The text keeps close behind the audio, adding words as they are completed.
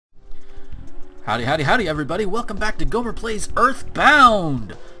Howdy, howdy, howdy, everybody. Welcome back to Gomer Plays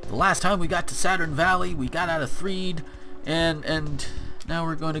Earthbound. The last time we got to Saturn Valley, we got out of Threed, and now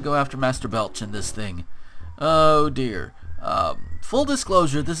we're going to go after Master Belch in this thing. Oh, dear. Full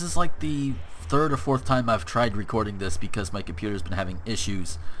disclosure, this is like the third or fourth time I've tried recording this because my computer's been having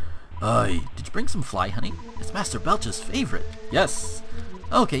issues. Did you bring some fly honey? It's Master Belch's favorite. Yes.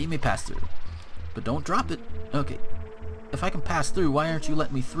 Okay, you may pass through. But don't drop it. Okay. If I can pass through, why aren't you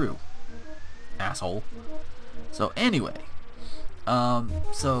letting me through? Asshole. So anyway,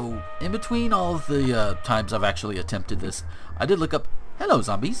 so in between all of the times I've actually attempted this, I did look up, hello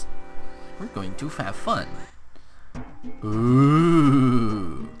zombies, we're going to have fun.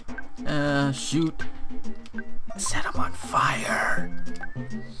 Ooh. Shoot. Set them on fire.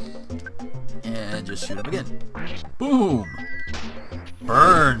 And just shoot them again. Boom.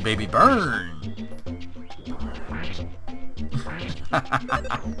 Burn, baby, burn.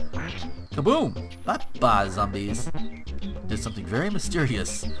 Kaboom! Bye-bye, zombies. Did something very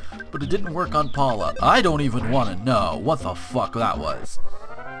mysterious, but it didn't work on Paula. I don't even want to know what the fuck that was.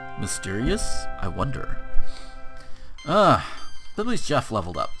 Mysterious? I wonder. But at least Jeff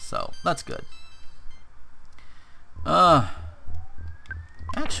leveled up, so that's good.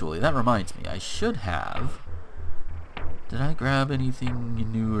 Actually, that reminds me, I should have... Did I grab anything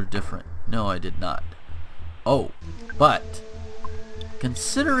new or different? No, I did not. Oh, but...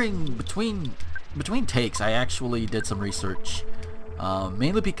 Considering between takes, I actually did some research,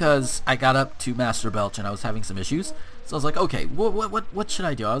 mainly because I got up to Master Belch and I was having some issues. So I was like, okay, what should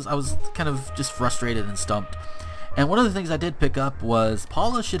I do? I was kind of just frustrated and stumped. And one of the things I did pick up was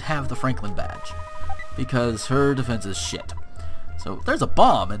Paula should have the Franklin badge because her defense is shit. So there's a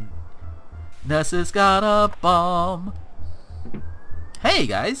bomb, and Nessa's got a bomb. Hey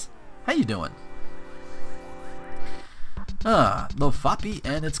guys, how you doing? The Foppy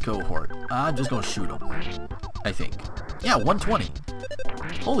and its cohort. I'm just gonna shoot them, I think. Yeah, 120.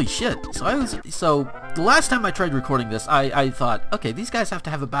 Holy shit. So the last time I tried recording this, I thought, okay, these guys have to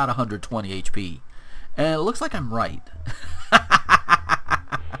have about 120 HP. And it looks like I'm right.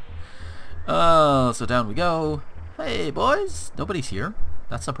 So down we go. Hey, boys. Nobody's here.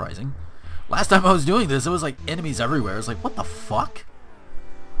 That's surprising. Last time I was doing this, it was like enemies everywhere. It's like, what the fuck?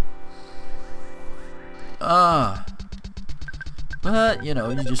 But, you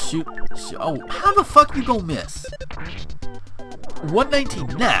know, you just shoot. Oh, how the fuck you gonna miss?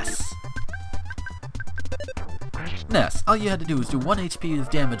 119 Ness! Ness, all you had to do was do 1 HP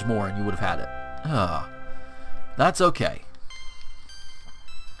of damage more and you would have had it. That's okay.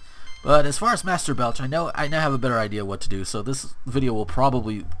 But as far as Master Belch, I now have a better idea what to do, so this video will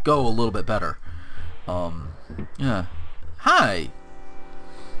probably go a little bit better. Yeah. Hi!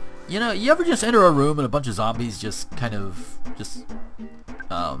 You know, you ever just enter a room and a bunch of zombies just kind of just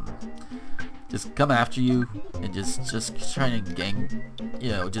come after you and just trying to gang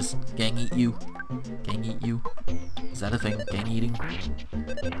eat you? Gang eat you? Is that a thing? Gang eating?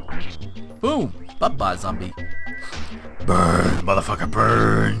 Boom! Bye-bye, zombie. Burn, motherfucker,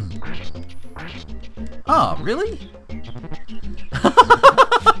 burn! Oh, really?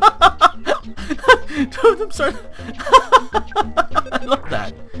 Dude, I'm sorry. I love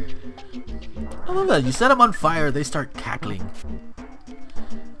that. I love that. You set them on fire, they start cackling.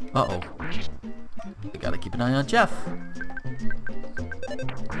 Uh-oh. I gotta keep an eye on Jeff.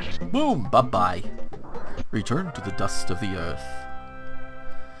 Boom! Bye-bye. Return to the dust of the earth.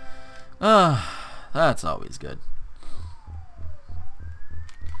 That's always good.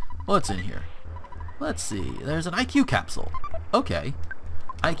 What's in here? Let's see. There's an IQ capsule. Okay.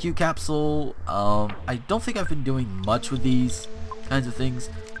 IQ capsule. I don't think I've been doing much with these kinds of things,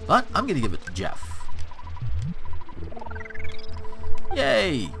 but I'm gonna give it to Jeff.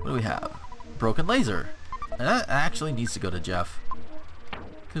 Yay! What do we have? Broken laser. And that actually needs to go to Jeff,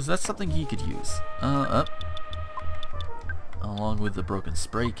 because that's something he could use. Along with the broken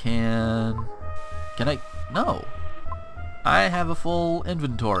spray can. Can I? No. I have a full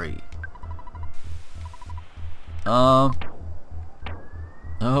inventory.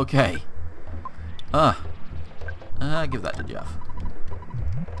 Okay. Give that to Jeff.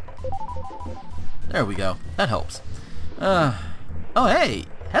 There we go. That helps. Oh hey!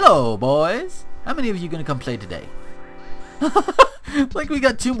 Hello, boys! How many of you gonna come play today? Like we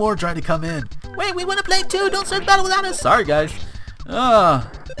got 2 more trying to come in. Wait, we wanna play too! Don't start the battle without us! Sorry, guys. Oh,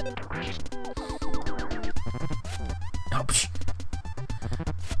 psh.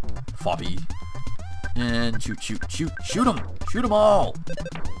 Foppy. And shoot them! Shoot them all!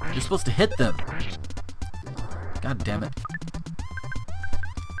 You're supposed to hit them. God damn it.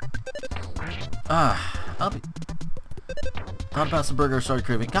 I'll be... Thought about some burger, started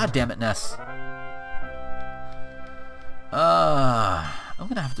craving. God damn it, Ness. I'm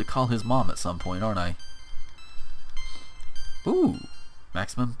gonna have to call his mom at some point, aren't I? Ooh,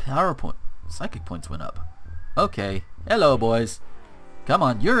 maximum power point. Psychic points went up. Okay, hello boys. Come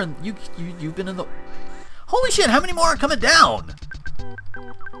on, you've been in the... Holy shit, how many more are coming down?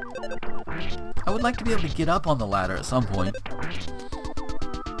 I would like to be able to get up on the ladder at some point.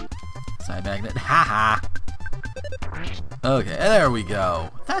 Side magnet, haha. Okay, there we go.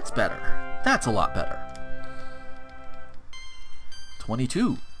 That's better. That's a lot better.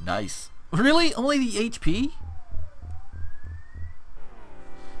 22, nice. Really? Only the HP?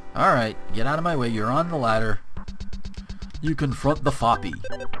 Alright, get out of my way. You're on the ladder. You confront the foppy.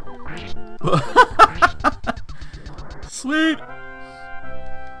 Sweet!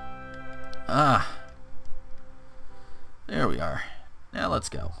 Ah. There we are. Now let's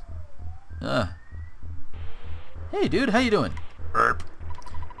go. Hey dude, how you doing? Erp.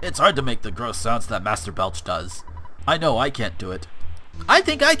 It's hard to make the gross sounds that Master Belch does. I know I can't do it. I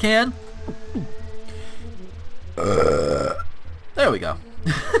think I can! There we go.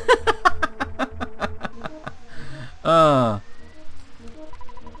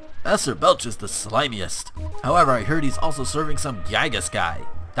 Master Belch is the slimiest. However, I heard he's also serving some Gygus guy.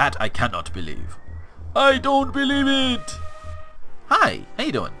 That I cannot believe. I don't believe it! Hi, how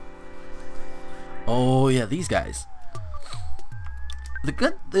you doing? Oh yeah, these guys.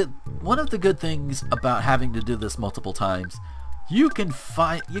 One of the good things about having to do this multiple times, you can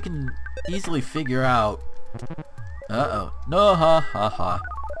easily figure out. Uh-oh. No, ha.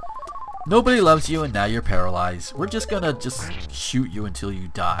 Nobody loves you and now you're paralyzed. We're just gonna shoot you until you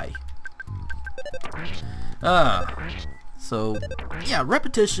die. So, yeah,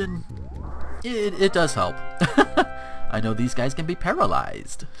 repetition, it does help. I know these guys can be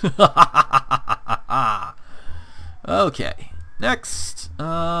paralyzed. Okay, next,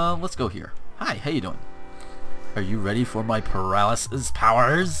 let's go here. Hi, how you doing? Are you ready for my paralysis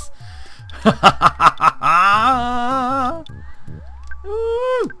powers?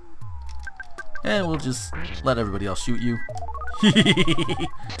 Woo! And we'll just let everybody else shoot you.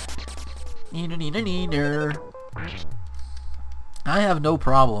 I have no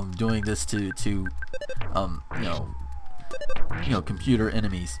problem doing this to computer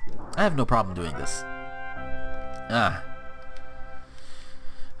enemies. I have no problem doing this.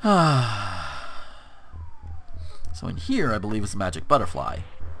 So in here, I believe is a magic butterfly.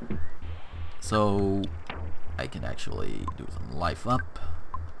 So I can actually do some life up.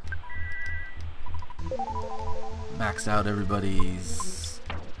 Max out everybody's...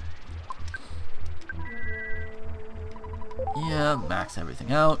 Yeah, max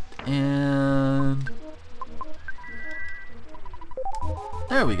everything out, and...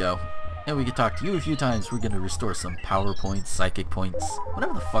 There we go. And we can talk to you a few times. We're gonna restore some power points, psychic points,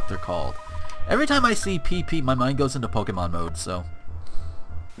 whatever the fuck they're called. Every time I see PP, my mind goes into Pokemon mode, so...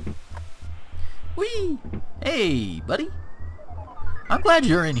 Whee! Hey, buddy! I'm glad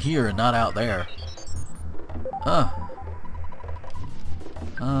you're in here and not out there.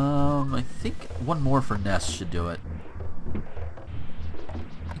 I think one more for Ness should do it.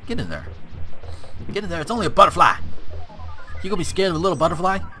 Get in there. Get in there, it's only a butterfly! You gonna be scared of a little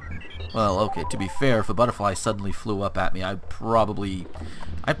butterfly? Well, okay, to be fair, if a butterfly suddenly flew up at me, I'd probably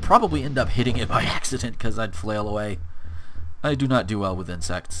end up hitting it by accident because I'd flail away. I do not do well with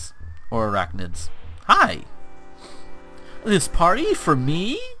insects. Or arachnids. Hi! This party for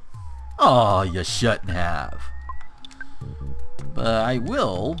me? Oh, you shouldn't have. But I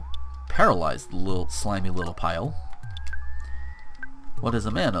will paralyze the little slimy little pile. What is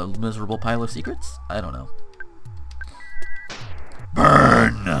a man? A miserable pile of secrets? I don't know.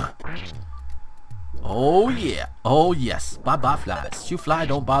 Burn! Oh yeah. Oh yes. Bye bye flies. You fly,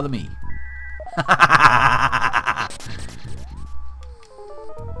 don't bother me.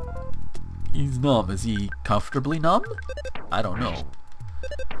 He's numb. Is he comfortably numb? I don't know.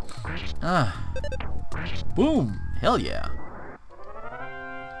 Boom! Hell yeah.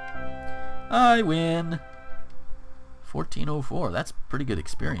 I win. 1404. That's pretty good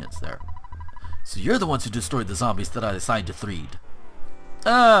experience there. So you're the ones who destroyed the zombies that I assigned to Threed.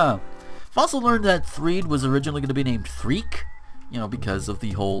 I've also learned that Threed was originally going to be named Threek, you know, because of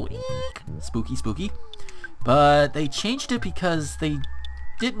the whole eek, spooky. But they changed it because they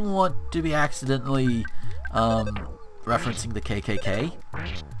didn't want to be accidentally referencing the KKK.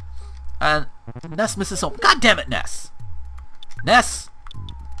 And Ness misses home. God damn it, Ness! Ness!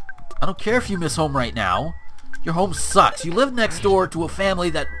 I don't care if you miss home right now. Your home sucks. You live next door to a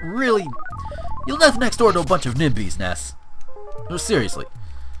family that really... You live next door to a bunch of NIMBYs, Ness. No, seriously.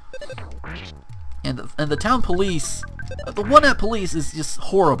 And the town police... The one at police is just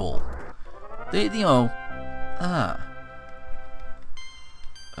horrible. They, you know...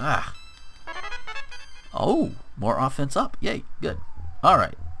 Ah. Oh, more offense up. Yay, good.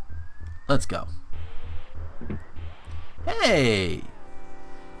 Alright. Let's go. Hey!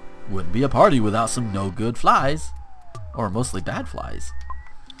 Wouldn't be a party without some no good flies. Or mostly bad flies.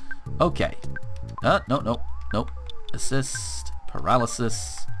 Okay. Nope. Assist.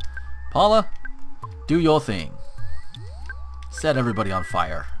 Paralysis. Paula, do your thing. Set everybody on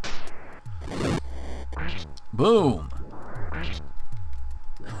fire. Boom.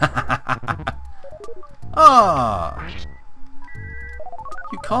 Ah.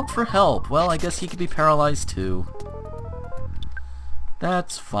 You called for help. Well, I guess he could be paralyzed too.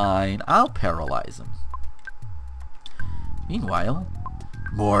 That's fine. I'll paralyze him. Meanwhile,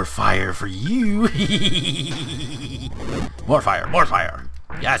 more fire for you. More fire, more fire.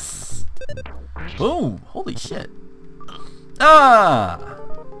 Yes. Boom. Holy shit. Ah.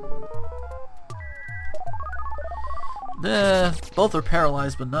 Both are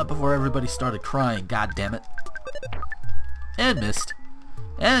paralyzed, but not before everybody started crying. God damn it. And missed.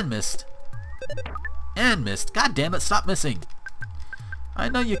 And missed. And missed. God damn it, stop missing. I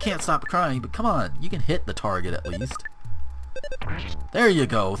know you can't stop crying, but come on. You can hit the target at least. There you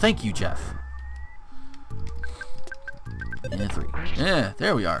go. Thank you, Jeff. And 3. Yeah,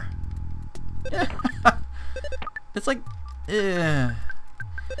 there we are. It's like...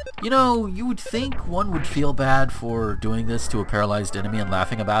 You know, you would think one would feel bad for doing this to a paralyzed enemy and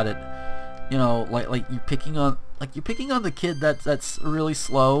laughing about it. You know, like you're picking on the kid that's really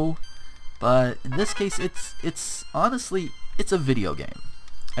slow. But in this case, it's honestly, it's a video game.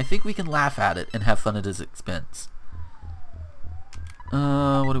 I think we can laugh at it and have fun at his expense.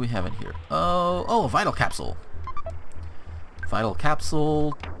 What do we have in here? Oh, a vital capsule. Vital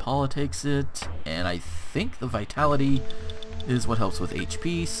capsule. Paula takes it, and I think the vitality is what helps with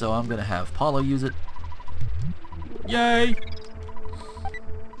HP, so I'm gonna have Paula use it. Yay!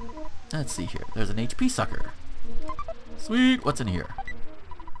 Let's see here. There's an HP sucker. Sweet. What's in here?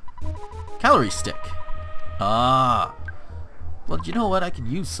 Calorie stick. Ah. Well, you know what? I can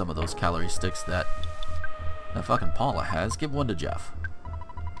use some of those calorie sticks that fucking Paula has. Give one to Jeff.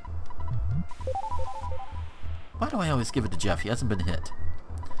 Why do I always give it to Jeff? He hasn't been hit.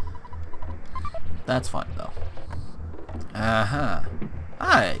 That's fine, though.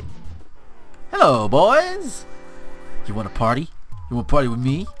 Hi. Hello, boys. You want to party? You want to party with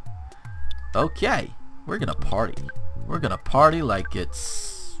me? Okay. We're gonna party. We're gonna party like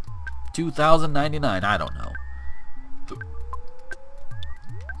it's 2099. I don't know.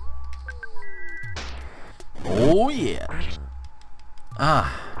 Oh yeah.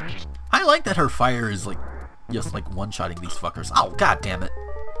 I like that her fire is like just like one-shotting these fuckers. Oh, god damn it.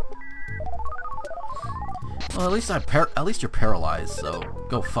 Well, at least you're paralyzed, so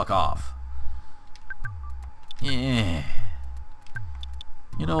go fuck off. Yeah.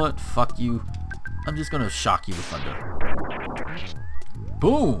 You know what? Fuck you. I'm just gonna shock you with thunder.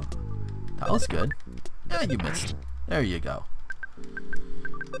 Boom! That was good. Yeah, you missed. There you go.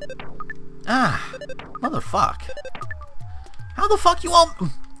 Ah, motherfuck. How the fuck you all...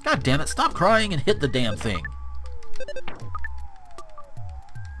 God damn it, stop crying and hit the damn thing.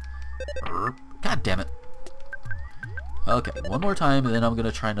 God damn it. Okay, one more time and then I'm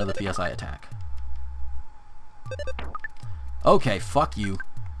gonna try another PSI attack. Okay, fuck you.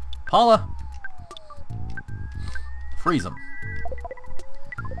 Paula! Freeze him.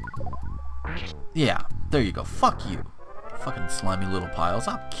 Yeah, there you go. Fuck you. Fucking slimy little piles.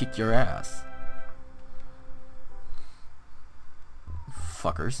 I'll kick your ass.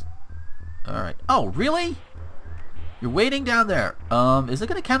 Fuckers. Alright. Oh, really? You're waiting down there. Is it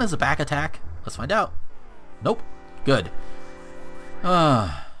gonna count as a back attack? Let's find out. Nope. Good.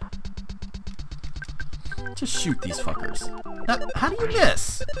 Just shoot these fuckers. Now, how do you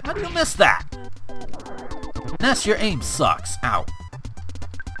miss? How do you miss that? Ness, your aim sucks. Ow.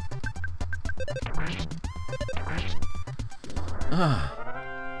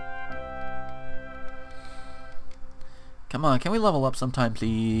 Come on, can we level up sometime,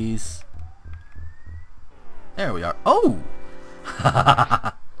 please? There we are. Oh!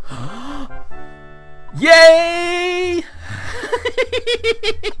 Yay!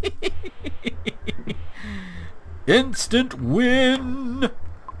 Instant win!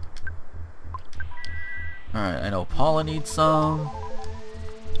 Alright, I know Paula needs some.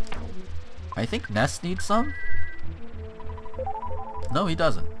 I think Ness needs some. No, he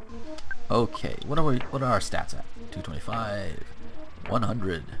doesn't. Okay, what are our stats at? 225,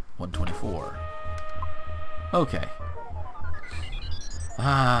 100, 124. Okay.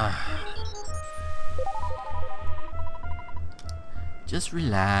 Just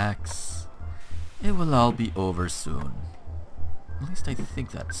relax. It will all be over soon. At least I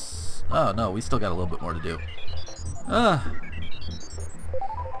think that's... Oh, no, we still got a little bit more to do.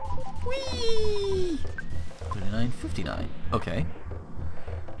 Whee! 39.59. Okay.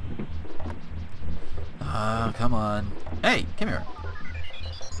 Come on. Hey, come here.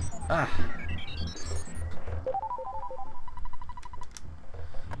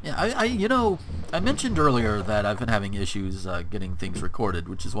 Yeah, you know, I mentioned earlier that I've been having issues getting things recorded,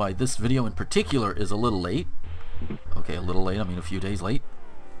 which is why this video in particular is a little late. Okay, a little late, I mean a few days late.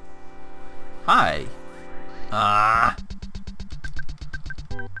 Hi.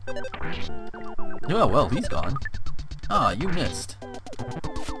 Oh, well, he's gone. Ah, you missed.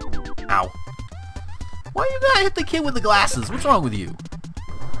 Ow. Why you gotta hit the kid with the glasses? What's wrong with you?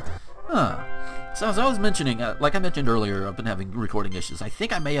 So as I was mentioning, like I mentioned earlier, I've been having recording issues. I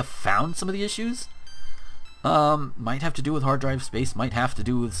think I may have found some of the issues. Might have to do with hard drive space, might have to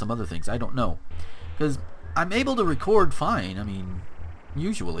do with some other things. I don't know. Because I'm able to record fine, I mean,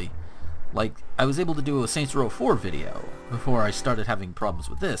 usually. Like, I was able to do a Saints Row 4 video before I started having problems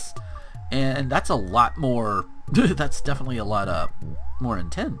with this. And that's a lot more, that's definitely a lot more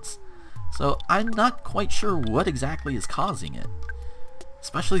intense. So I'm not quite sure what exactly is causing it.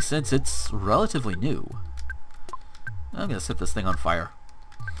 Especially since it's relatively new. I'm gonna set this thing on fire.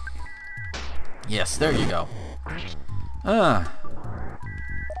 Yes, there you go.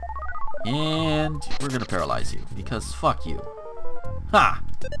 And we're gonna paralyze you, because fuck you. Ha!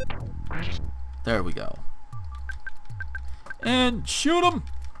 There we go. And shoot him!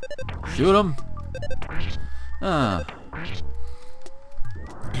 Shoot him! And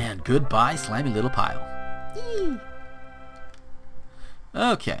goodbye, slimy little pile. Yee.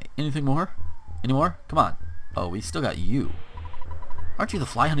 Okay, anything more? Any more? Come on. Oh, we still got you. Aren't you the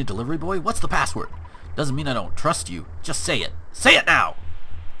fly honey delivery boy? What's the password? Doesn't mean I don't trust you. Just say it. Say it now!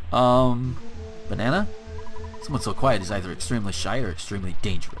 Banana? Someone so quiet is either extremely shy or extremely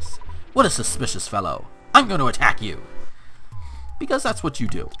dangerous. What a suspicious fellow. I'm going to attack you. Because that's what you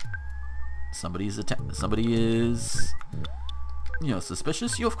do. Somebody is, you know,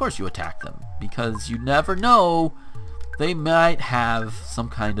 suspicious. Of course you attack them. Because you never know. They might have some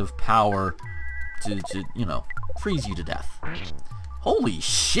kind of power to you know, freeze you to death. Holy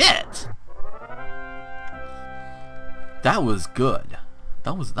shit! That was good.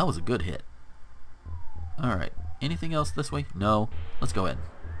 That was a good hit. Alright. Anything else this way? No. Let's go in.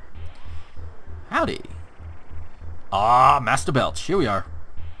 Howdy. Ah, Master Belch. Here we are.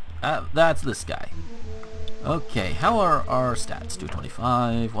 That's this guy. Okay, how are our stats?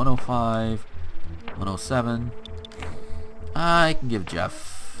 225, 105, 107. I can give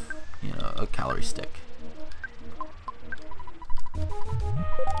Jeff, you know, a calorie stick.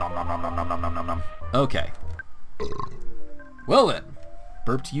 Nom nom nom nom nom nom nom nom nom. Okay. Well then,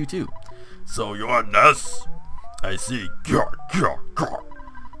 burp to you too. So you're Ness? I see.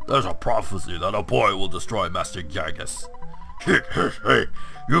 There's a prophecy that a boy will destroy Master Gygas.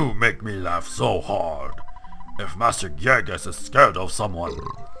 You make me laugh so hard. If Master Gygas is scared of someone,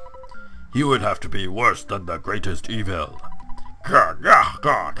 he would have to be worse than the greatest evil.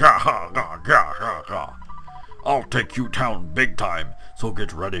 I'll take you down big time, so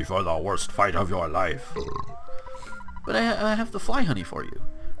get ready for the worst fight of your life. But I have the fly honey for you.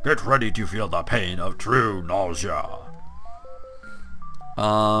 Get ready to feel the pain of true nausea.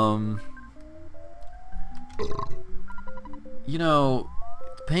 You know,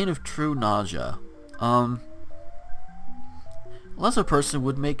 pain of true nausea. A lesser person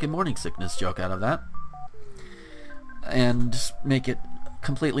would make a morning sickness joke out of that. And make it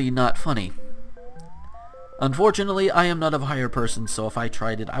completely not funny. Unfortunately, I am not a higher person, so if I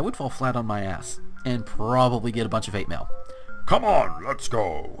tried it, I would fall flat on my ass. And probably get a bunch of hate mail. Come on, let's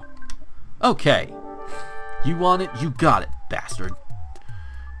go. Okay. You want it? You got it, bastard.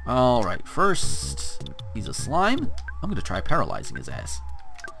 Alright, first, he's a slime. I'm going to try paralyzing his ass.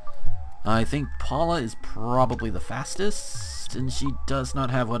 I think Paula is probably the fastest, and she does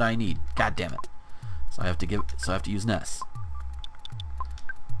not have what I need. God damn it. So I have to use Ness.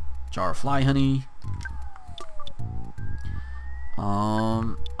 Jar of fly honey.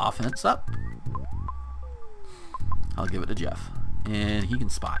 Offense up. I'll give it to Jeff. And he can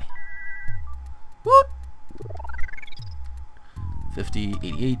spy. Whoop! 50,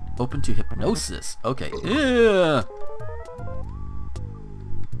 88. Open to hypnosis. Okay. Yeah.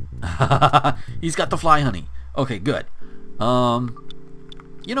 He's got the fly honey. Okay, good.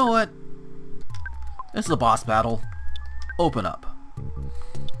 You know what? This is a boss battle. Open up.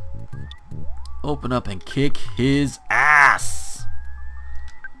 Open up and kick his ass.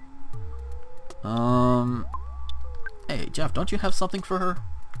 Hey, Jeff, don't you have something for her?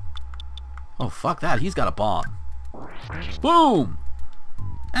 Oh, fuck that. He's got a bomb. Boom!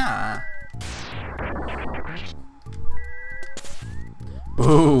 Ah.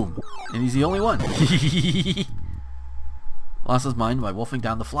 Boom! And he's the only one. Lost his mind by wolfing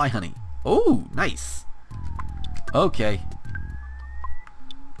down the fly honey. Oh, nice. Okay.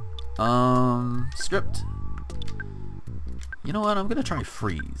 Script. You know what? I'm gonna try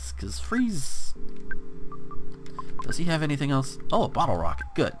freeze, because freeze... Does he have anything else? Oh, a bottle rocket.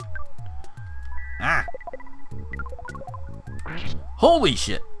 Good. Ah. Holy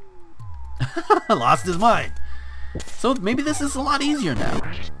shit. Lost his mind. So maybe this is a lot easier now.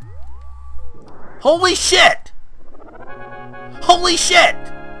 Holy shit! Holy shit!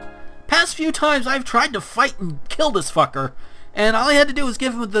 Past few times I've tried to fight and kill this fucker, and all I had to do was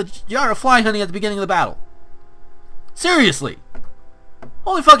give him the jar of fly honey at the beginning of the battle. Seriously!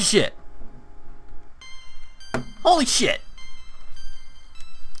 Holy fucking shit! Holy shit!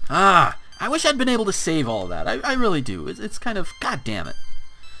 Ah, I wish I'd been able to save all of that. I really do. It's kind of... God damn it.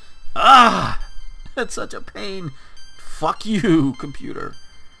 Ah! That's such a pain. Fuck you, computer.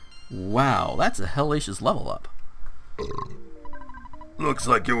 Wow, that's a hellacious level up. Looks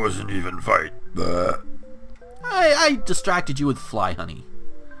like it was an even fight. I distracted you with fly honey.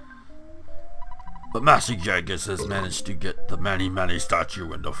 But Master Jagus has managed to get the Many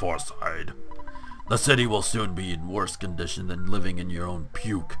statue into Forside. The city will soon be in worse condition than living in your own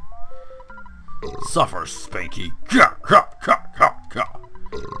puke. Suffer, Spanky.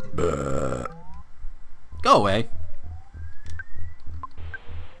 Go away.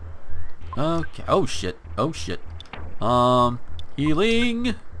 Okay. Oh shit. Oh shit.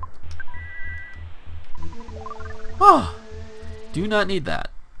 Healing. Oh. Do not need that.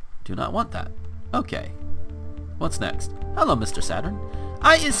 Do not want that. Okay. What's next? Hello, Mr. Saturn.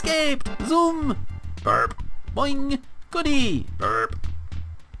 I escaped! Zoom! Burp. Boing! Goody! Burp.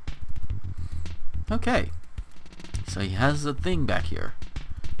 Okay. So he has a thing back here.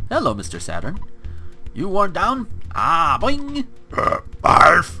 Hello, Mr. Saturn. You worn down? Ah, boing!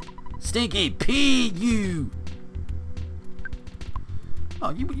 Barf. Stinky pee, you!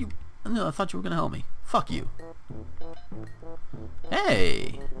 Oh, you... No, I thought you were gonna help me. Fuck you.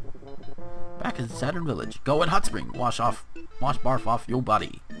 Hey! Back in Saturn Village. Go in hot spring. Wash barf off your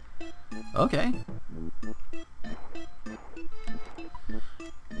body. Okay.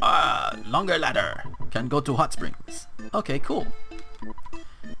 Longer ladder. Can go to hot springs. Okay, cool.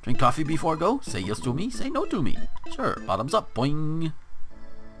 Drink coffee before go? Say yes to me, say no to me. Sure, bottoms up, boing.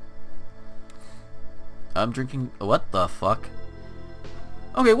 I'm drinking... What the fuck?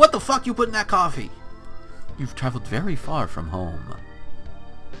 Okay, what the fuck you put in that coffee? You've traveled very far from home.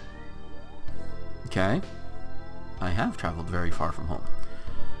 Okay. I have traveled very far from home.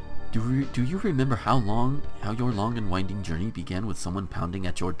 Do you remember how your long and winding journey began with someone pounding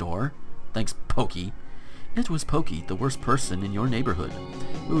at your door? Thanks, Pokey. It was Pokey, the worst person in your neighborhood,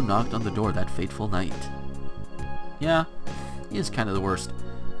 who knocked on the door that fateful night. Yeah, he is kind of the worst.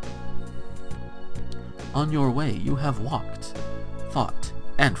 On your way, you have walked, thought,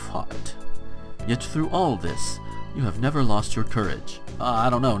 and fought. Yet through all this, you have never lost your courage. I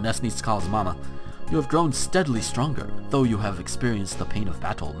don't know, Ness needs to call his mama. You have grown steadily stronger, though you have experienced the pain of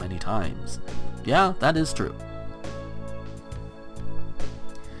battle many times. Yeah, that is true.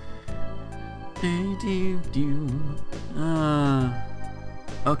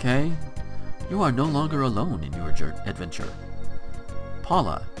 Okay. You are no longer alone in your adventure.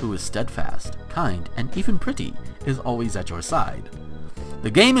 Paula, who is steadfast, kind, and even pretty, is always at your side.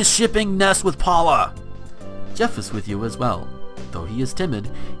 The game is shipping Ness with Paula! Jeff is with you as well. Though he is timid,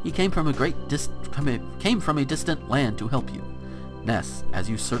 he came from a distant land to help you. Ness, as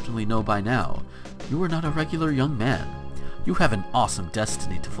you certainly know by now, you are not a regular young man. You have an awesome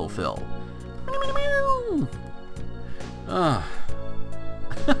destiny to fulfill.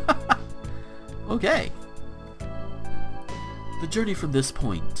 Okay. The journey from this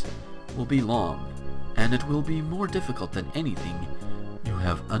point will be long, and it will be more difficult than anything you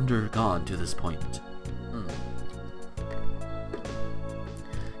have undergone to this point.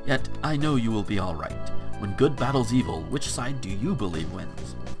 Yet, I know you will be alright. When good battles evil, which side do you believe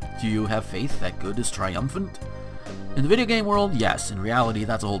wins? Do you have faith that good is triumphant? In the video game world, yes. In reality,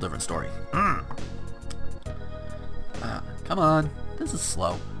 that's a whole different story. Come on. This is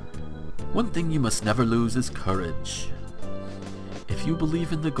slow. One thing you must never lose is courage. If you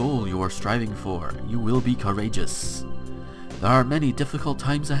believe in the goal you are striving for, you will be courageous. There are many difficult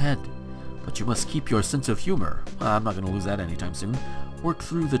times ahead, but you must keep your sense of humor. I'm not going to lose that anytime soon. Work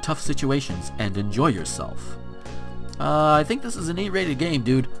through the tough situations and enjoy yourself. I think this is an 8-rated game,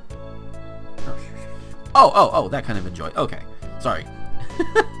 dude. Oh, that kind of enjoy. Okay, sorry.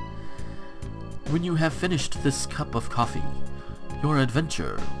 When you have finished this cup of coffee, your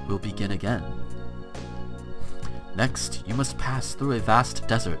adventure will begin again. Next, you must pass through a vast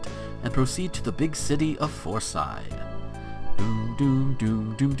desert and proceed to the big city of Fourside. Doom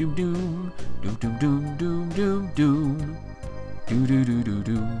doom doom doom doom doom doom doom doom doom doom doom doo doo doo doo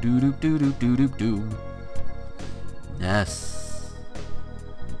doom doo doo doo doo doo doo doom. Ness,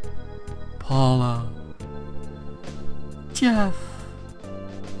 Paula, Jeff.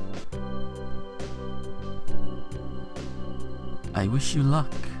 I wish you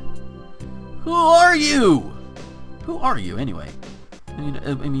luck. Who are you? Who are you anyway?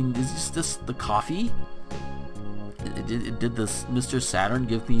 I mean, is this the coffee? Did this Mr. Saturn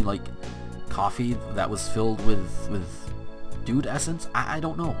give me like coffee that was filled with dude essence? I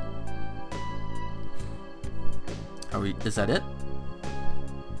don't know. Is that it?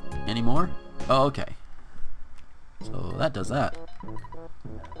 Any more? Oh, okay. So that does that.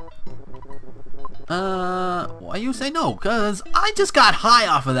 Why you say no? Cause I just got high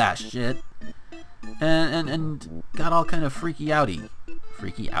off of that shit. And got all kind of freaky outy.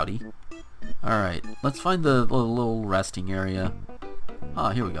 Alright, let's find the little resting area. Ah,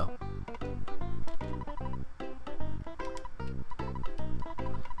 here we go.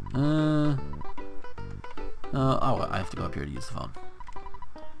 Oh, I have to go up here to use the phone.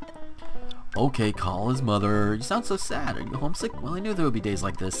 Okay, call his mother. You sound so sad. Are you homesick? Well, I knew there would be days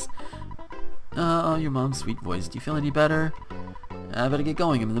like this. Oh, your mom's sweet voice. Do you feel any better? I better get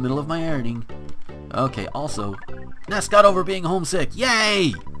going. I'm in the middle of my ironing. Okay, also, Ness got over being homesick.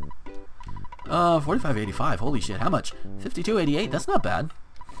 Yay! 45.85. Holy shit, how much? 52.88. That's not bad.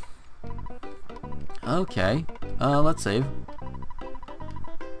 Okay, let's save.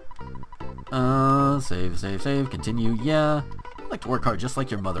 Save. Continue. Yeah, I like to work hard just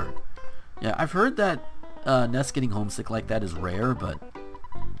like your mother. Yeah, I've heard that Ness getting homesick like that is rare, but...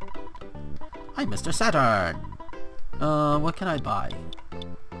 Hi, Mr. Saturn! What can I buy?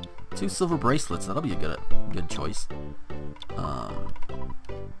 2 silver bracelets. That'll be a good choice.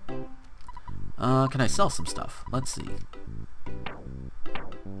 Can I sell some stuff? Let's see.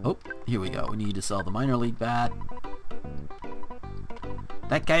 Oh, here we go. We need to sell the minor league bat.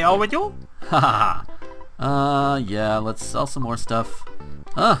 That guy all with you? Haha. Yeah, let's sell some more stuff.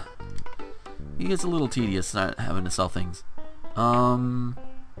 It gets a little tedious not having to sell things.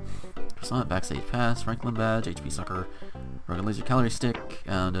 Croissant, backstage pass, Franklin badge, HP sucker, rugged laser calorie stick,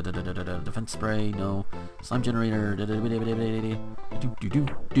 defense spray, no, slime generator, You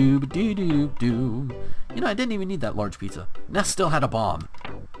know, I didn't even need that large pizza. Ness still had a bomb.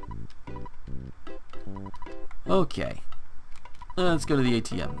 Okay. Let's go to the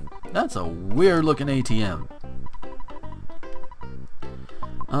ATM. That's a weird looking ATM.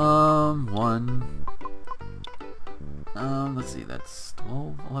 Let's see, that's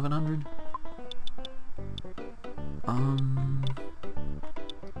 1100.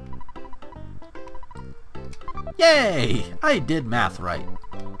 Yay! I did math right.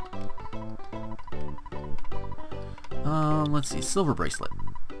 Let's see, silver bracelet.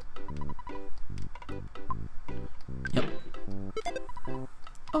 Yep.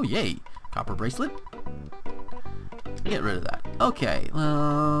 Oh, yay! Copper bracelet. Get rid of that. Okay.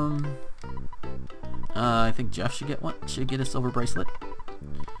 I think Jeff should get one. Should get a silver bracelet.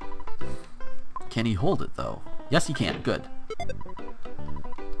 Can he hold it though? Yes, he can. Good.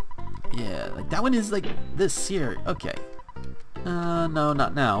 Yeah, like that one is like this here. Okay. No,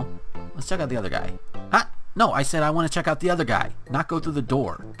 not now. Let's check out the other guy. Ah, no, I said I want to check out the other guy, not go through the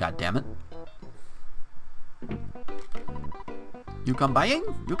door. God damn it. You come buying?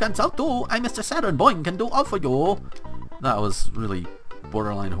 You can sell too. I'm Mr. Saturn. Boing can do all for you. That was really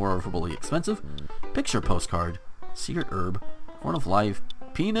borderline horribly expensive. Picture postcard. Secret herb. Horn of life.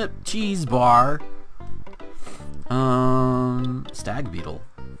 Peanut cheese bar. Stag beetle.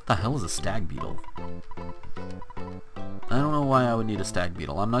 What the hell is a stag beetle? I don't know why I would need a stag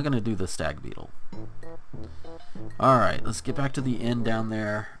beetle. I'm not going to do the stag beetle. Alright, let's get back to the inn down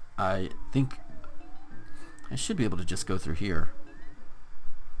there. I think I should be able to just go through here.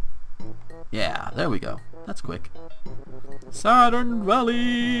 Yeah, there we go. That's quick.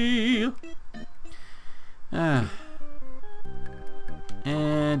 Saturnally! And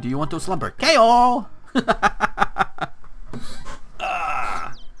do you want to slumber? KO!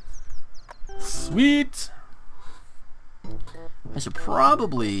 Sweet! I should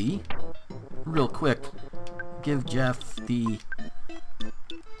probably, real quick, give Jeff the...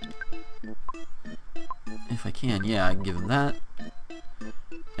 If I can, yeah, I can give him that.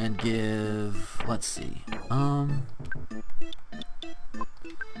 And give... Let's see.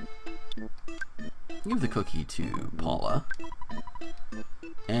 Give the cookie to Paula.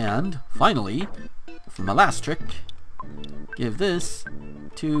 And finally, for my last trick, give this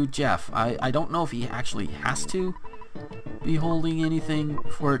to Jeff. I don't know if he actually has to be holding anything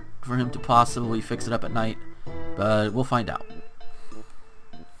for him to possibly fix it up at night, but we'll find out.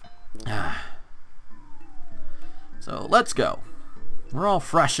 So let's go. We're all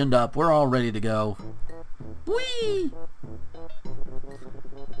freshened up. We're all ready to go. Whee!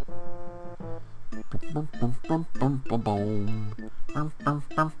 Oh,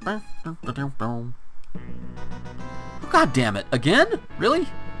 God damn it. Again? Really?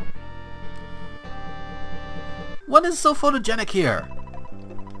 What is so photogenic here?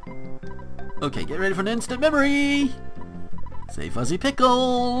 Okay, get ready for an instant memory. Say fuzzy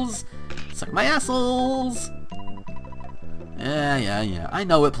pickles. Suck my assholes. Yeah. I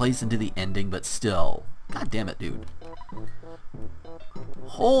know it plays into the ending, but still. God damn it, dude.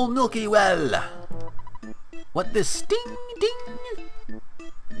 Whole Milky Well. What this? Ding, ding.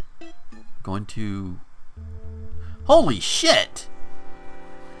 Going to... Holy shit!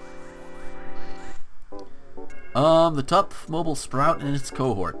 The Tough Mobile Sprout and its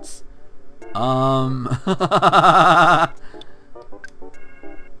cohorts. You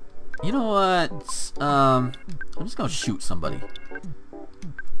know what? I'm just gonna shoot somebody.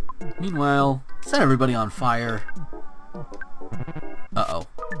 Meanwhile, set everybody on fire. Uh-oh.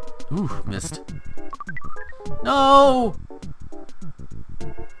 Ooh, missed. No!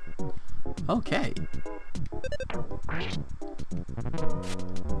 Okay.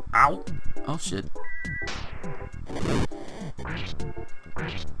 Ow! Oh, shit.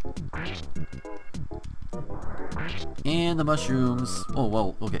 And the mushrooms. Oh,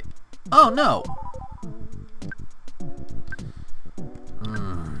 well, okay. Oh, no!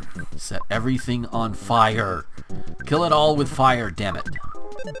 Set everything on fire. Kill it all with fire, damn it.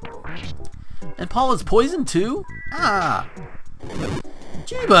 And Paula's poisoned too? Ah!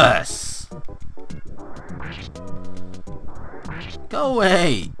 Jeebus! Go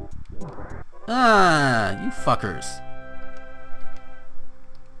away! Ah, you fuckers.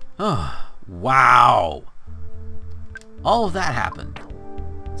 Oh, wow! All of that happened.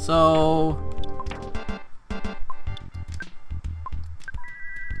 So...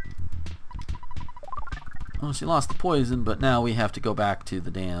 Well, she lost the poison, but now we have to go back to the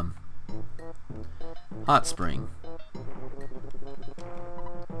damn hot spring.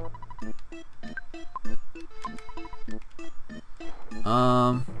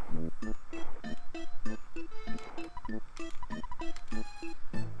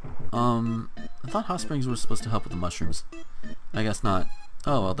 I thought hot springs were supposed to help with the mushrooms. I guess not.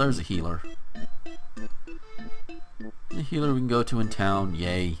 Oh well, there's a healer. A healer we can go to in town,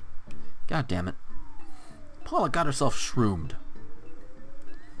 yay. God damn it. Paula got herself shroomed.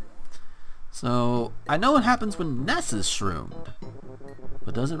 So, I know what happens when Ness is shroomed.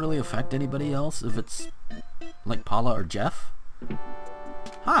 But does it really affect anybody else if it's like Paula or Jeff?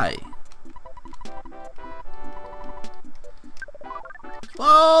 Hi.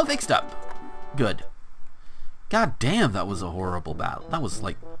 Oh, fixed up. Good. God damn, that was a horrible battle. That was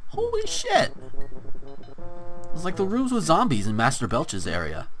like, holy shit. It was like the rooms with zombies in Master Belch's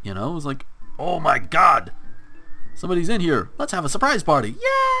area. You know, it was like, oh my god. Somebody's in here. Let's have a surprise party.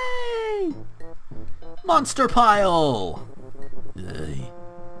 Yay! Monster pile! Yay.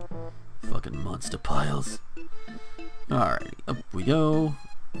 Fucking monster piles. Alrighty, up we go.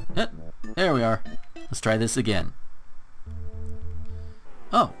 There we are. Let's try this again.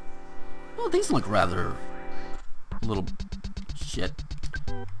 Oh. Well, these look rather... little... shit.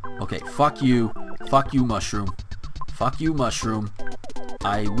 Okay, fuck you. Fuck you, mushroom. Fuck you, mushroom.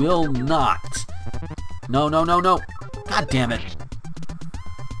 I will not. No, no, no, no. God damn it.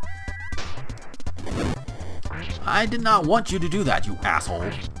 I did not want you to do that, you asshole.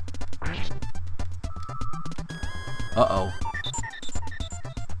 Uh-oh.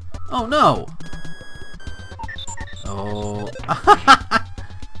 Oh, no. Oh.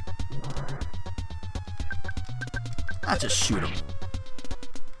 I'll just shoot him.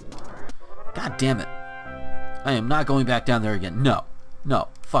 God damn it. I am not going back down there again. No. No.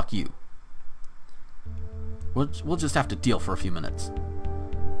 Fuck you. We'll just have to deal for a few minutes.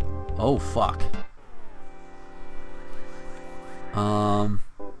 Oh, fuck.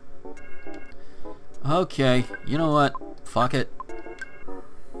 Okay. You know what? Fuck it.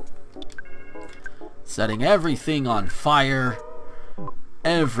 Setting everything on fire.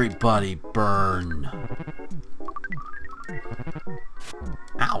 Everybody burn.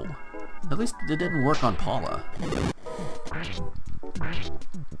 Ow. At least it didn't work on Paula.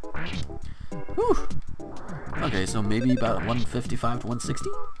 Whew. Okay, so maybe about 155 to 160?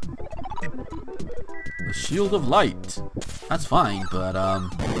 shield of light. That's fine, but,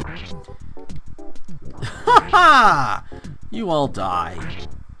 ha! You all die.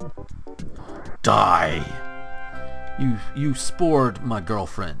 Die! You spored my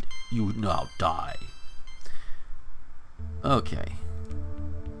girlfriend. You now die. Okay.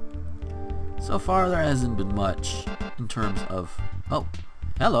 So far there hasn't been much in terms of... Oh,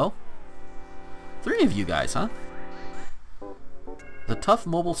 hello. 3 of you guys, huh? The tough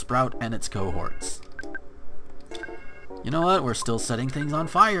mobile sprout and its cohorts. You know what? We're still setting things on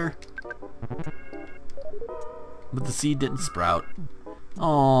fire. But the seed didn't sprout.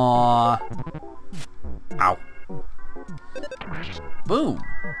 Aww. Ow. Boom.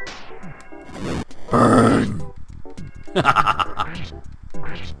 Burn.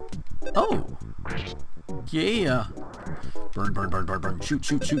 Oh. Yeah. Burn, burn, burn, burn, burn. Shoot,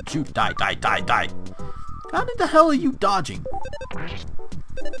 shoot, shoot, shoot. Die, die, die, die. How the hell are you dodging?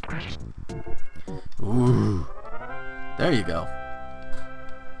 Ooh. There you go.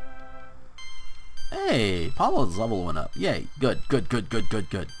 Hey, Paula's level went up. Yay. Good, good, good, good, good,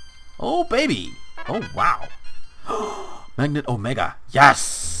 good. Oh, baby. Oh, wow. Magnet Omega.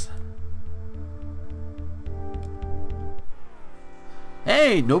 Yes.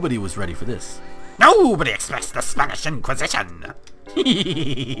 Hey, nobody was ready for this. Nobody expects the Spanish Inquisition.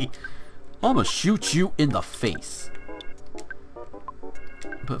 I'm gonna shoot you in the face.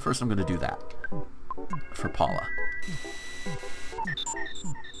 But first I'm gonna do that. For Paula.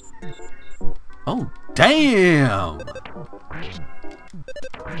 Oh, damn!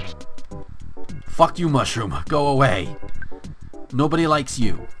 Fuck you, mushroom. Go away. Nobody likes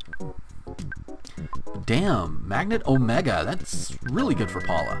you. Damn, Magnet Omega. That's really good for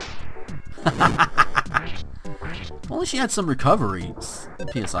Paula. If only she had some recoveries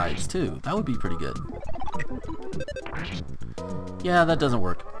PSIs too. That would be pretty good. Yeah, that doesn't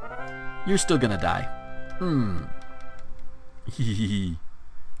work. You're still gonna die.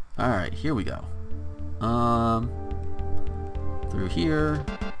 Alright, here we go. Through here.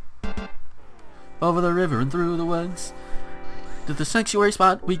 Over the river and through the woods. To the sanctuary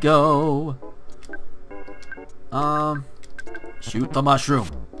spot we go. Shoot the mushroom.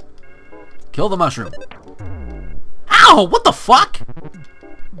 Kill the mushroom. Ow! What the fuck?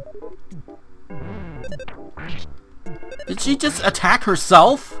 Did she just attack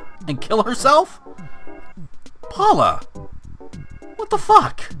herself and kill herself? Paula! What the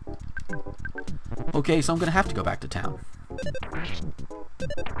fuck? Okay, so I'm gonna have to go back to town.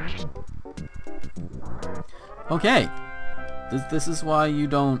 Okay. This is why you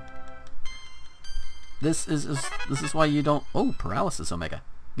don't... This is why you don't... Oh, paralysis Omega.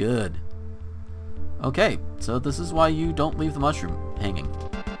 Good. Okay, so this is why you don't leave the mushroom hanging.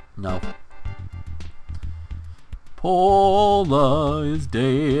 No. Paula is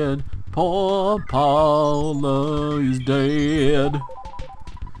dead. Poor Paula is dead.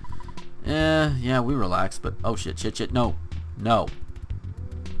 Yeah, we relax, but... Oh, shit, shit, shit. No. No.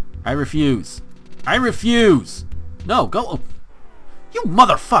 I refuse. I refuse! No, go... Oh. You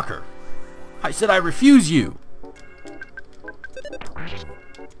motherfucker! I said I refuse you!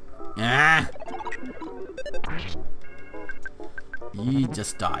 Ah! You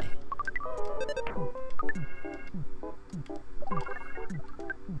just die.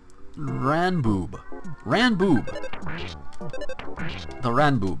 Ranboob. Ranboob. The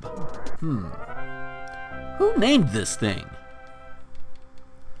Ranboob. Who named this thing?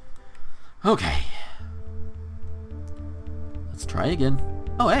 Okay. Let's try again.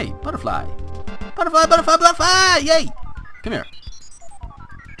 Oh, hey, butterfly. Butterfly, butterfly, butterfly! Yay! Come here.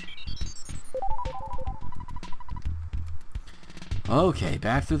 Okay,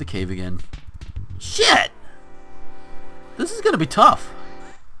 back through the cave again. Shit! This is gonna be tough.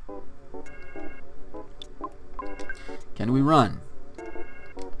 Can we run?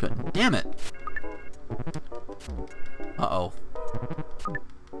 Good. Damn it. Uh-oh.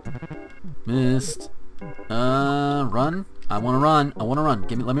 Missed. Run. I wanna run. I wanna run.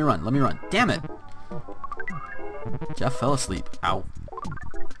 Let me run. Let me run. Damn it. Jeff fell asleep. Ow.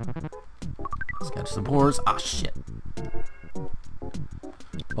 Sketch some pores. Ah, shit.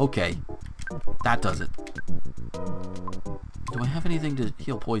 Okay. That does it. Do I have anything to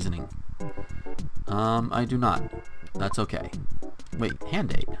heal poisoning? I do not. That's okay. Wait,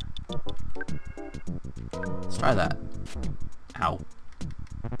 hand-aid. Let's try that. Ow.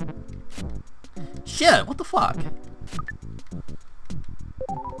 Shit, what the fuck?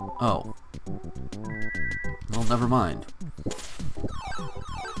 Oh. Well, never mind.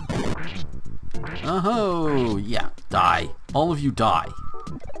 Oh, yeah. Die. All of you die.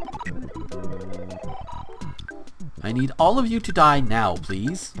 I need all of you to die now,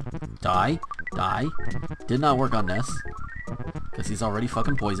 please. Die. Die. Did not work on Ness. Because he's already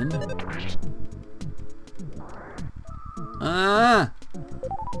fucking poisoned. Ah!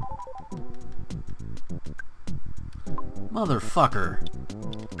 Motherfucker.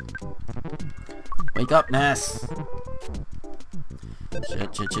 Wake up, Ness.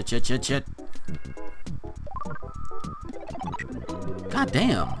 Shit. God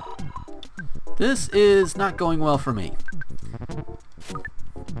damn. This is not going well for me.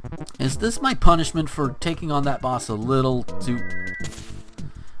 Is this my punishment for taking on that boss a little too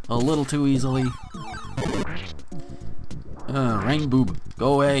easily? Rain boob,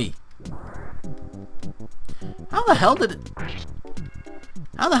 go away. How the hell did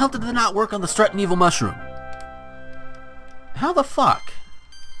it not work on the Strut and Evil Mushroom? How the fuck?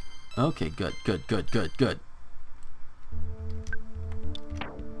 Okay, good. Good.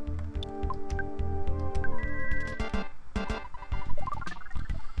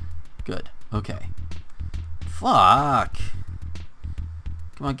 Okay. Fuck.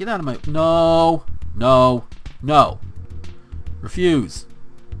 Come on, get out of my... No. Refuse.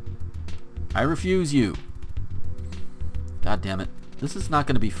 I refuse you. God damn it. This is not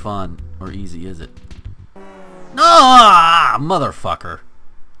going to be fun or easy, is it? No! Motherfucker.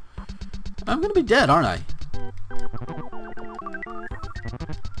 I'm going to be dead, aren't I?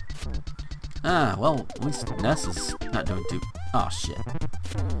 Ah, well, at least Ness is not doing too... Oh, shit.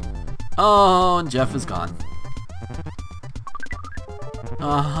 Oh, and Jeff is gone.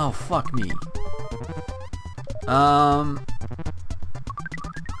 Oh, fuck me. I'm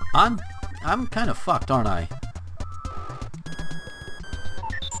kind of fucked, aren't I?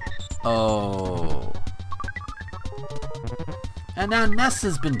 Oh. And now Ness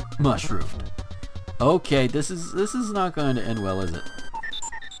has been mushroomed. Okay, this is not going to end well, is it?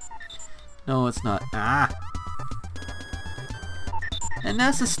 No, it's not. Ah. And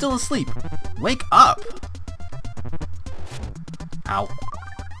Ness is still asleep. Wake up! Ow.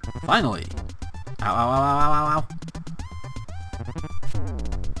 Finally. Ow.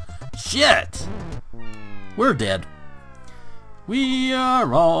 Shit! We're dead. We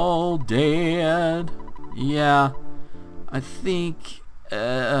are all dead. Yeah. I think...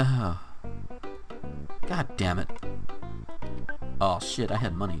 God damn it. Oh shit, I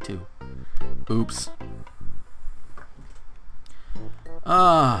had money too. Oops.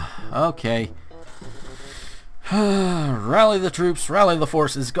 Okay. Rally the troops, rally the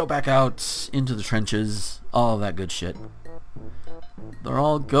forces, go back out into the trenches, all that good shit. They're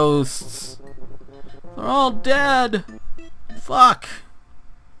all ghosts. They're all dead. Fuck.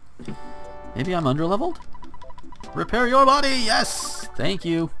 Maybe I'm underleveled? Repair your body, yes! Thank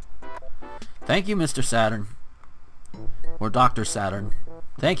you. Thank you, Mr. Saturn. Or Dr. Saturn.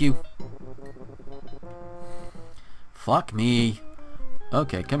 Thank you. Fuck me.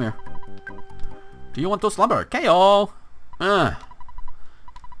 Okay, come here. Do you want to slumber? KO! The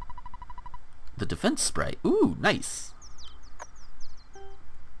defense spray. Ooh, nice.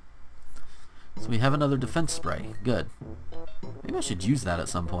 So we have another defense spray. Good. Maybe I should use that at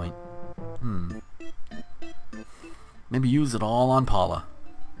some point. Maybe use it all on Paula.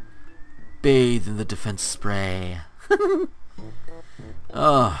 Bathe in the defense spray.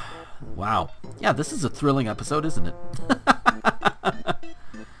 Oh, wow. Yeah, this is a thrilling episode, isn't it?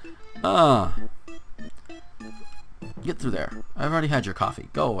 Get through there. I've already had your coffee.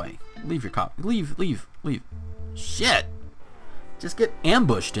 Go away. Leave your coffee. Leave. Shit! Just get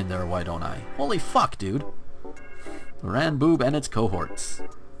ambushed in there, why don't I? Holy fuck, dude. Ranboob and its cohorts.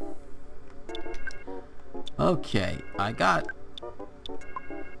 Okay, I got...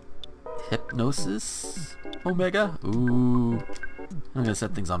 Hypnosis? Omega? Ooh. I'm gonna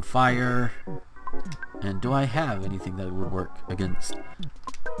set things on fire. And do I have anything that would work against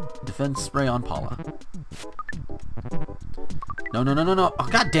defense spray on Paula? No. Oh,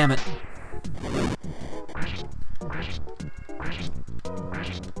 god damn it.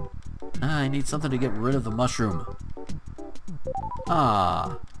 I need something to get rid of the mushroom.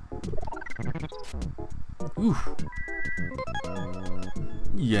 Oof.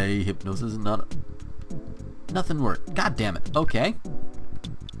 Yay, hypnosis is not... Nothing worked. God damn it. Okay.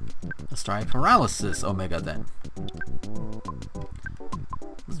 Let's try paralysis Omega then.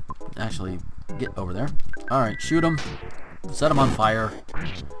 Let's actually get over there. Alright, shoot him. Set him on fire.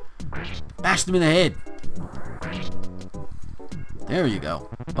 Bash him in the head. There you go.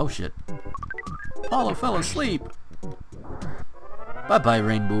 Oh shit. Paula fell asleep. Bye-bye,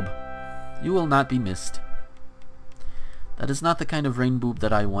 Rainboob. You will not be missed. That is not the kind of Rainboob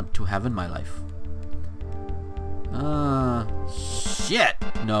that I want to have in my life. Shit!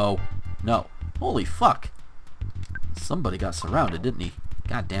 No. Holy fuck. Somebody got surrounded, didn't he?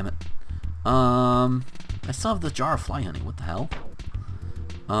 God damn it. I still have the jar of fly honey. What the hell?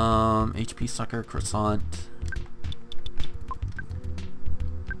 HP sucker, croissant.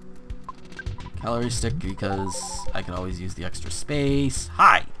 Calorie stick because I could always use the extra space.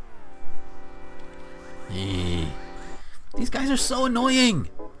 Hi! These guys are so annoying!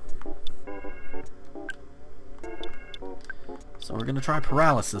 So we're gonna try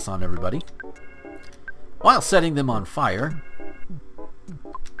paralysis on everybody while setting them on fire.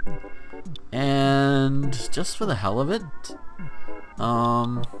 And just for the hell of it,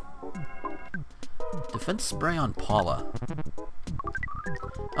 defense spray on Paula.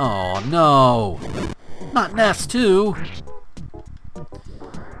 Oh no! Not Ness too!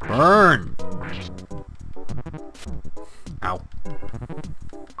 Burn! Ow.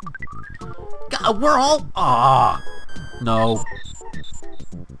 God, we're all... Ah! No.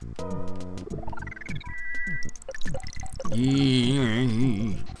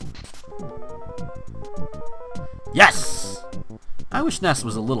 Yes! I wish Ness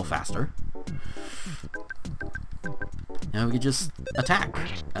was a little faster. Now we could just attack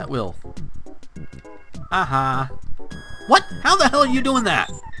at will. Aha! What? How the hell are you doing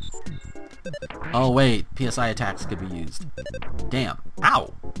that? Oh wait, PSI attacks could be used. Damn.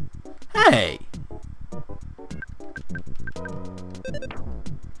 Ow! Hey!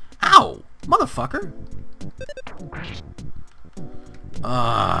 Ow! Motherfucker!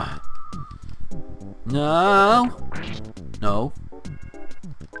 No! No.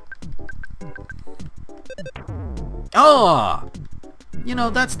 Oh! You know,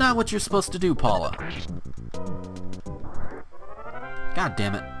 that's not what you're supposed to do, Paula. God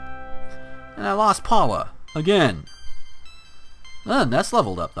damn it. And I lost Paula. Again. Ness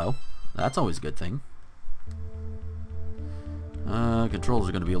leveled up, though. That's always a good thing. Controls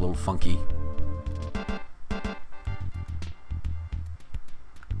are going to be a little funky.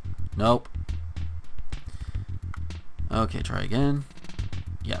 Nope. Okay, try again.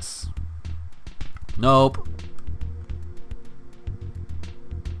 Yes. Nope.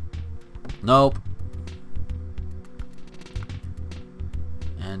 Nope.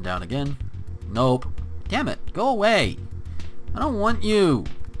 And down again. Nope. Damn it. Go away. I don't want you.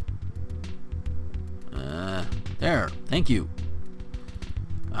 There. Thank you.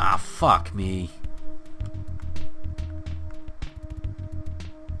 Ah, fuck me.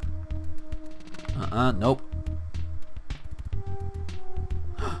 Nope.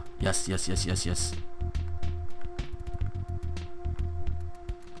 Yes, yes, yes, yes, yes.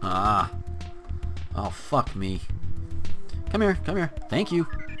 Ah. Oh, fuck me. Come here, come here. Thank you.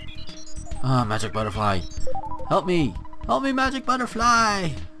 Ah, magic butterfly. Help me. Help me, magic butterfly.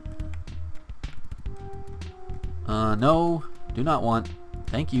 No. Do not want.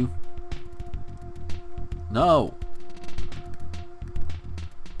 Thank you. No.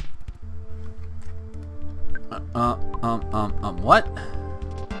 What?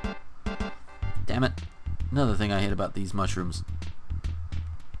 Damn it. Another thing I hate about these mushrooms.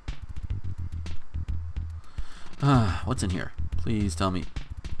 What's in here? Please tell me.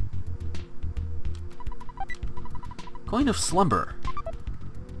 Coin of slumber.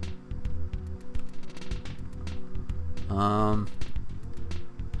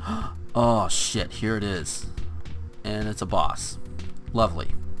 Oh shit, here it is. And it's a boss.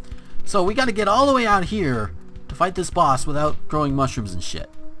 Lovely. So we gotta get all the way out here to fight this boss without growing mushrooms and shit.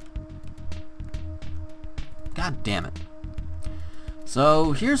 God damn it.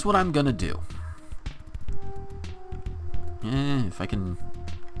 So here's what I'm gonna do. If I can...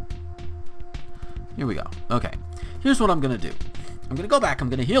 Here we go. Okay. Here's what I'm gonna do. I'm gonna go back, I'm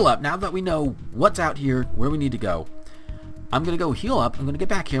gonna heal up now that we know what's out here, where we need to go. I'm gonna go heal up, I'm gonna get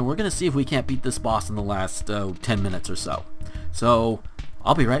back here, and we're gonna see if we can't beat this boss in the last 10 minutes or so. So,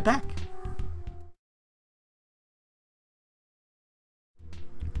 I'll be right back.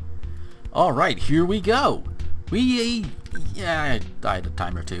 Alright, here we go. Yeah, I died a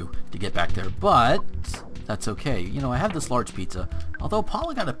time or two to get back there, but that's okay. You know, I have this large pizza. Although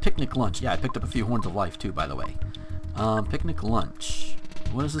Paula got a picnic lunch. Yeah, I picked up a few horns of life too, by the way. Picnic lunch.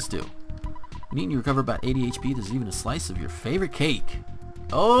 What does this do? When eating, you recover about 80 HP. There's even a slice of your favorite cake.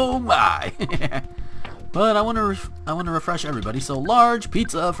 Oh my! But I want to refresh everybody, so large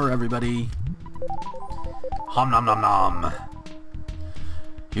pizza for everybody. Hom nom nom nom.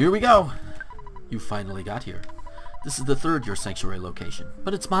 Here we go. You finally got here. This is the third Your Sanctuary location,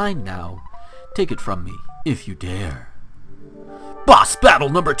 but it's mine now. Take it from me, if you dare. Boss battle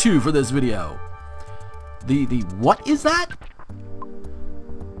number 2 for this video. The what is that?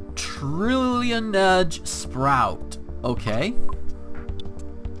 Trillion Edge Sprout. Okay.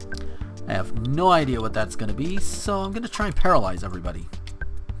 I have no idea what that's going to be, so I'm going to try and paralyze everybody.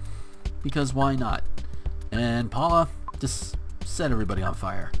 Because why not? And Paula, just set everybody on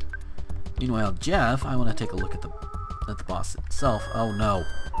fire. Meanwhile, Jeff, I want to take a look at the boss itself. Oh no,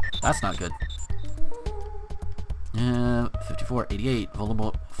 that's not good. 54, 88,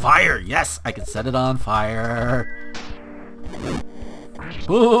 vulnerable. Fire! Yes, I can set it on fire.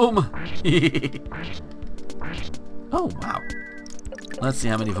 Boom! Oh wow. Let's see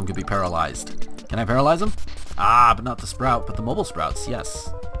how many of them could be paralyzed. Can I paralyze them? Ah, but not the sprout, but the mobile sprouts. Yes.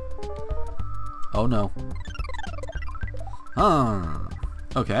 Oh no.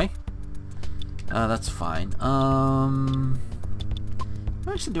 Okay. That's fine. I'm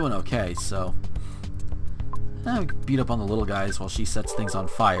actually doing okay, so we can beat up on the little guys while she sets things on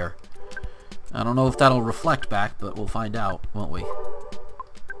fire. I don't know if that'll reflect back, but we'll find out, won't we?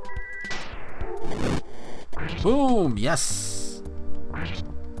 Boom! Yes!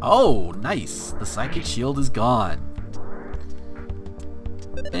 Oh, nice! The psychic shield is gone.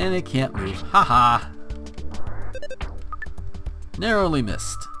 And it can't move. Haha! Narrowly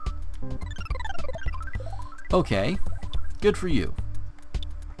missed. Okay. Good for you.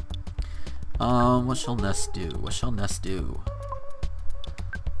 What shall Ness do? What shall Ness do?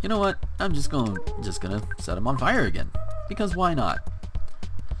 You know what? I'm just gonna set him on fire again. Because why not?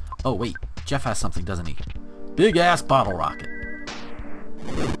 Oh wait, Jeff has something, doesn't he? Big ass bottle rocket.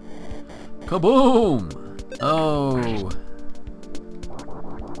 Kaboom! Oh.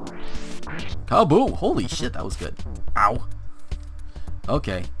 Kaboom! Holy shit, that was good. Ow.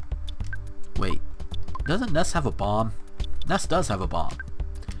 Okay. Wait. Doesn't Ness have a bomb? Ness does have a bomb.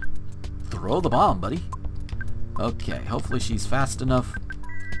 Throw the bomb, buddy. Okay, hopefully she's fast enough.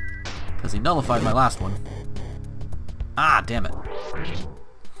 Because he nullified my last one. Ah, damn it.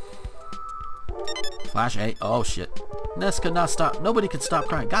 Flash A. Oh, shit. Ness could not stop. Nobody could stop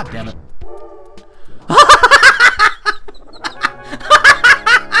crying. God damn it.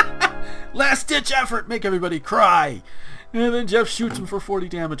 Last ditch effort. Make everybody cry. And then Jeff shoots him for 40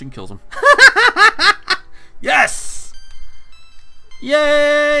 damage and kills him. Yes!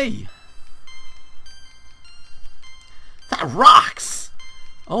 Yay! That rocks!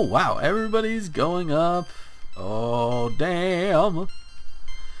 Oh wow, everybody's going up. Oh damn.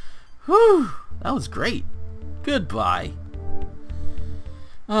 Whew, that was great. Goodbye.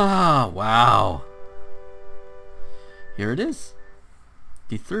 Ah, wow. Here it is.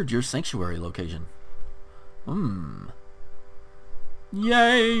 The third year sanctuary location.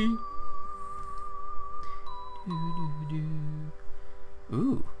 Yay!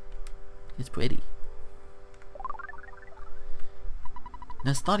 Ooh, it's pretty.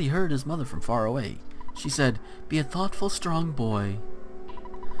 Ness thought he heard his mother from far away. She said, "Be a thoughtful, strong boy."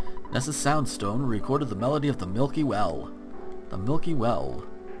 Ness's soundstone recorded the melody of the Milky Well. The Milky Well.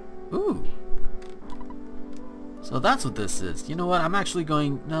 Ooh. So that's what this is. You know what? I'm actually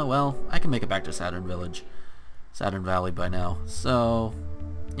going... No, well, I can make it back to Saturn Village. Saturn Valley by now. So,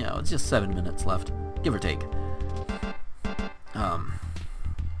 you know, it's just 7 minutes left. Give or take.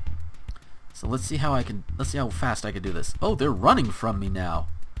 So let's see how fast I can do this. Oh, they're running from me now.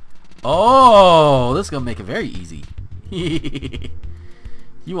 Oh, this is gonna make it very easy.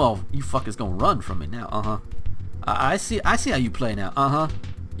 You fuckers gonna run from me now. I see how you play now.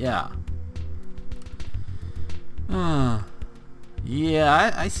 Yeah.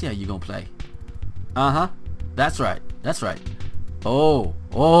 Yeah, I see how you gonna play. That's right. That's right. Oh,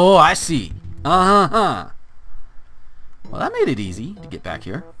 I see. Well, that made it easy to get back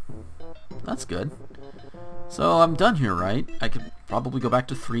here. That's good. So I'm done here, right? I could probably go back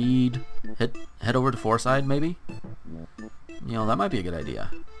to Threed, head over to Fourside, maybe? You know, that might be a good idea.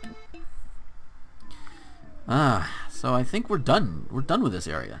 So I think we're done. We're done with this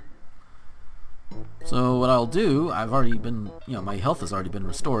area. So what I'll do, I've already been, you know, my health has already been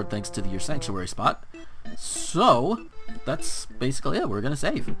restored thanks to your sanctuary spot. So that's basically it. We're gonna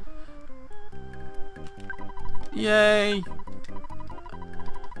save. Yay!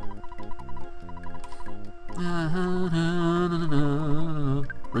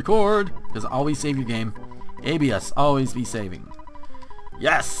 Record, because always save your game. ABS, always be saving.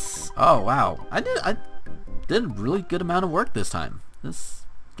 Yes! Oh wow, I did a really good amount of work this time. This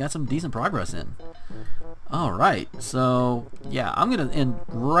got some decent progress in. Alright, so yeah, I'm gonna end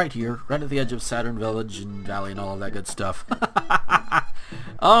right here, right at the edge of Saturn Village and Valley and all of that good stuff.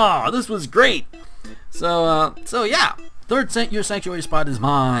 Oh, this was great! So yeah, third year sanctuary spot is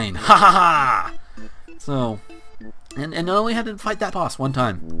mine. Ha ha ha! So, and I only had to fight that boss one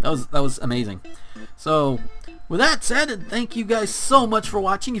time. That was amazing. So, with that said, thank you guys so much for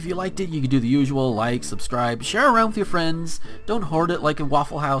watching. If you liked it, you can do the usual: like, subscribe, share around with your friends. Don't hoard it like a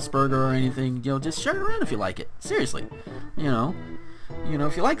Waffle House burger or anything. You know, just share it around if you like it. Seriously, you know,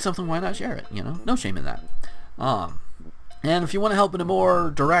 if you like something, why not share it? You know, no shame in that. And if you want to help in a more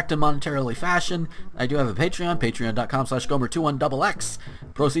direct and monetarily fashion, I do have a Patreon, patreon.com/Gomer21XX.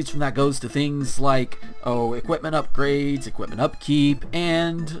 Proceeds from that goes to things like, equipment upgrades, equipment upkeep,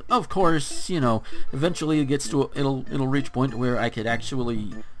 and of course, eventually it gets to, it'll reach a point where I could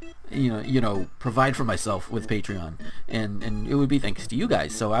actually, provide for myself with Patreon, and it would be thanks to you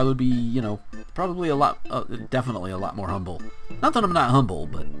guys. So I would be, probably definitely a lot more humble. Not that I'm not humble,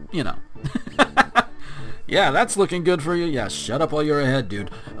 but, Yeah, that's looking good for you. Yeah, shut up while you're ahead, dude.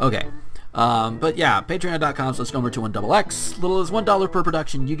 Okay. But yeah, patreon.com/Gomer21XX. Little as $1 per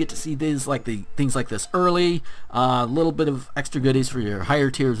production. You get to see things like this early. A little bit of extra goodies for your higher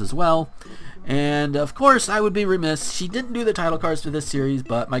tiers as well. And of course, I would be remiss. She didn't do the title cards for this series,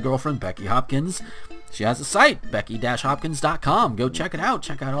 but my girlfriend Becky Hopkins, she has a site, becky-hopkins.com. Go check it out.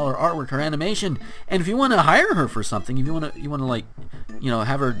 Check out all her artwork, her animation. And if you want to hire her for something, if you want to like,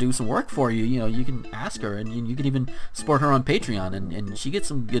 have her do some work for you, you can ask her, and you can even support her on Patreon, and she gets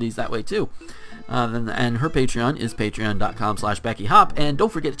some goodies that way too. And her Patreon is patreon.com/BeckyHop. And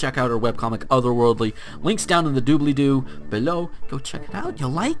don't forget to check out her webcomic, Otherworldly. Links down in the doobly-doo below. Go check it out.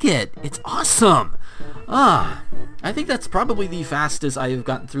 You'll like it. It's awesome. I think that's probably the fastest I have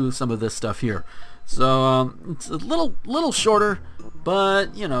gotten through some of this stuff here. So it's a little shorter,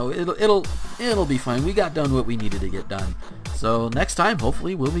 but it'll be fine. We got done what we needed to get done. So next time,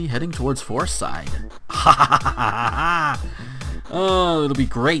 hopefully, we'll be heading towards Force Side. Oh, it'll be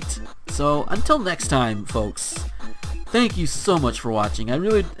great. So until next time, folks, thank you so much for watching.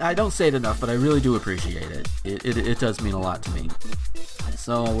 I don't say it enough, but I really do appreciate it. It does mean a lot to me.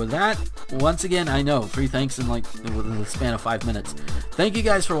 So with that, once again, I know, 3 thanks within the span of 5 minutes. Thank you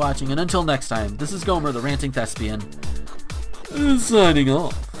guys for watching, and until next time, this is Gomer, the Ranting Thespian, signing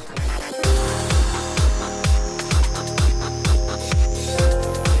off.